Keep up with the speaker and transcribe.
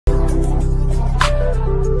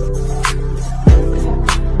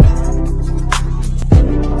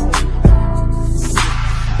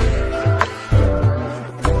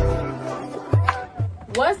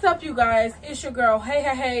guys? It's your girl.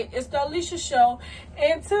 Hey, it's the Alicia Show,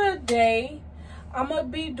 and today I'm gonna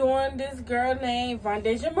be doing this girl named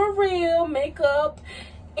Vondasia Marie makeup.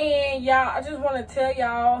 And y'all, I just want to tell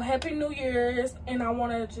y'all Happy New Year's, and I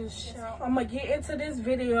want to just shout. I'm gonna get into this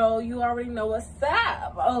video. You already know what's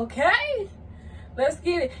up, okay? Let's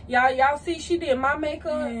get it. Y'all see she did my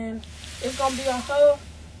makeup, and it's gonna be on her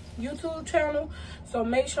YouTube channel, so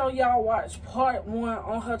make sure y'all watch part 1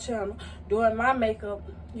 on her channel doing my makeup.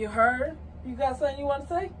 You heard? You got something you want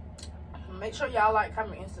to say? Make sure y'all like,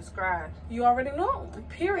 comment, and subscribe. You already know,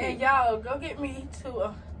 period. And y'all go get me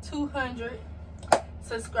to 200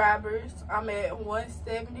 subscribers. I'm at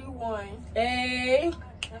 171. Hey,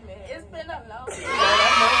 it's been a long time.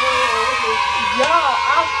 y'all,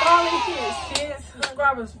 I finally hit 10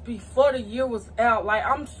 subscribers before the year was out. Like,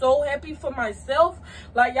 I'm so happy for myself.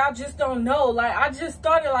 Like, y'all just don't know. Like, I just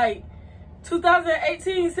started like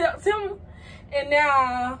 2018 September, and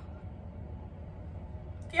now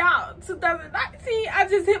y'all 2019 I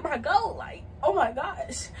just hit my goal. Like, oh my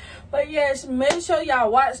gosh. But yes, make sure y'all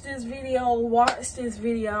watch this video.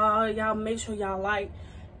 Y'all make sure y'all like,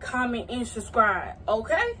 comment, and subscribe,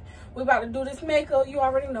 okay? We about to do this makeup. You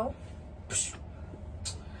already know.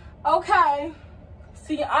 Okay,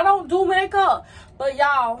 see, I don't do makeup, but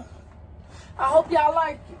y'all, I hope y'all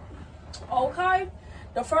like it, okay?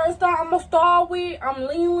 The first thing I'm gonna start with, I'm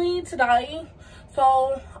lean today,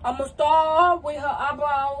 so I'm gonna start with her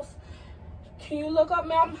eyebrows. Can you look up,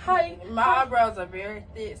 ma'am? My eyebrows are very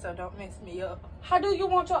thick, so don't mess me up. How do you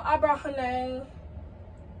want your eyebrow, honey?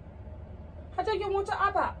 How do you want your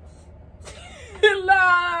eyebrows?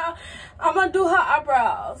 Nah, I'm gonna do her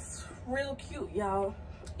eyebrows real cute, y'all.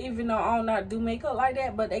 Even though I don't know how to do makeup like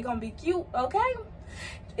that, but they gonna be cute, okay?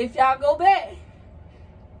 If y'all go back,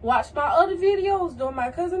 watch my other videos doing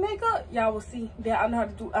my cousin makeup, y'all will see that I know how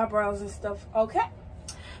to do eyebrows and stuff, okay?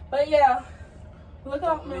 But yeah, look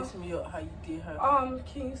up, man. Mess me up how you did her.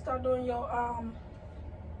 Can you start doing your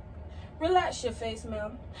relax your face,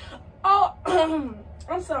 ma'am? Oh,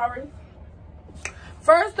 I'm sorry.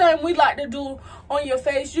 First thing we like to do on your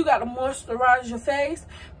face, you got to moisturize your face,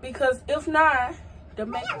 because if not, the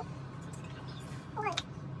makeup. We're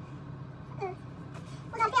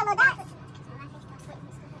gonna put a little dots.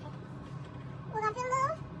 We're gonna put a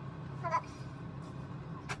little. Hold up.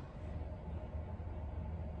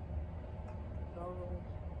 No,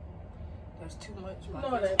 that's too much. No,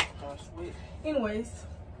 that. Sweet. Anyways,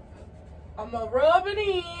 I'm gonna rub it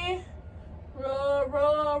in.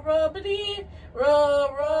 Rub it in.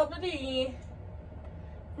 Rub it in.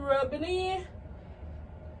 Rub it in.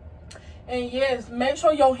 And yes, make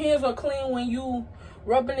sure your hands are clean when you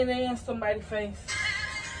rubbing it in somebody's face.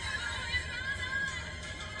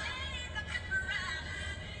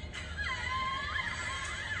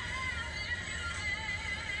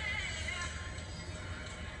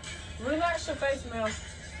 Relax your face, ma'am.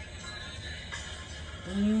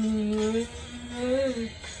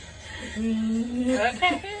 I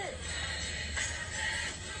can't hear it.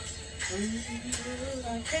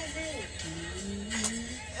 I can't hear it.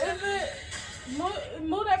 Is it?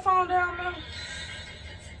 Move that phone down, man.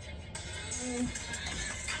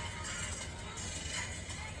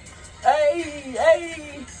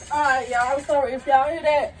 Hey. Alright, y'all. I'm sorry if y'all hear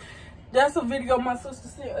that. That's a video my sister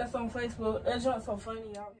sent us on Facebook. That joint's so funny,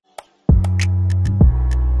 y'all.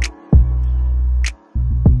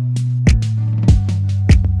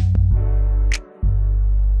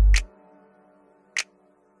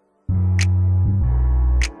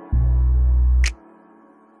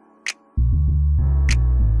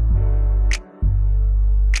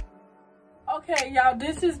 Okay, y'all,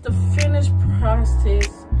 this is the finished process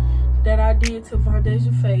that I did to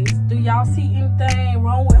Vondasia's face. Do y'all see anything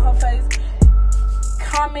wrong with her face?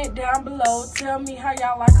 Comment down below. Tell me how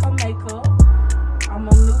y'all like her makeup. I'm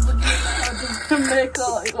a new beginner to do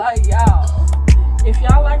makeup. Like, y'all, if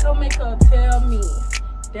y'all like her makeup, tell me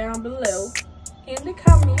down below in the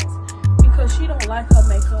comments, because she don't like her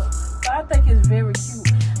makeup, but I think it's very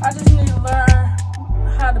cute. I just need to learn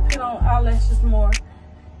how to put on eyelashes more.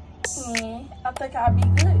 I think I'll be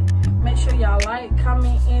good. Make sure y'all like,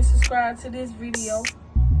 comment, and subscribe to this video.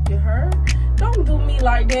 You heard? Don't do me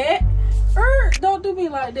like that. Don't do me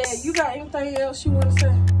like that. You got anything else you want to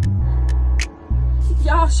say?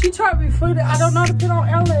 Y'all, she tried to be funny. I don't know how to put on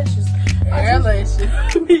eyelashes. Eyelashes.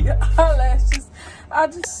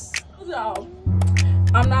 Y'all,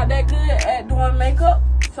 I'm not that good at doing makeup.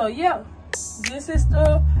 So yeah, this is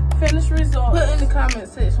the finished result. Put in the comment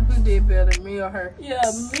section who did better, me or her. Yeah,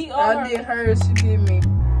 me or her. I did hers, she did me.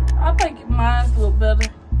 I think mine's look better.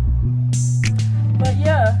 But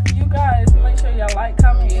yeah, you guys make sure y'all like,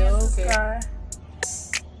 comment, and subscribe.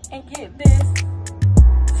 and get this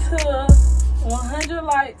to 100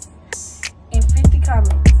 likes and 50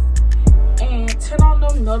 comments. And turn on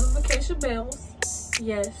them notification bells.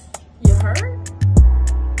 Yes, you heard?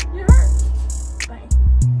 You heard.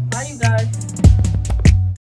 Bye, you guys.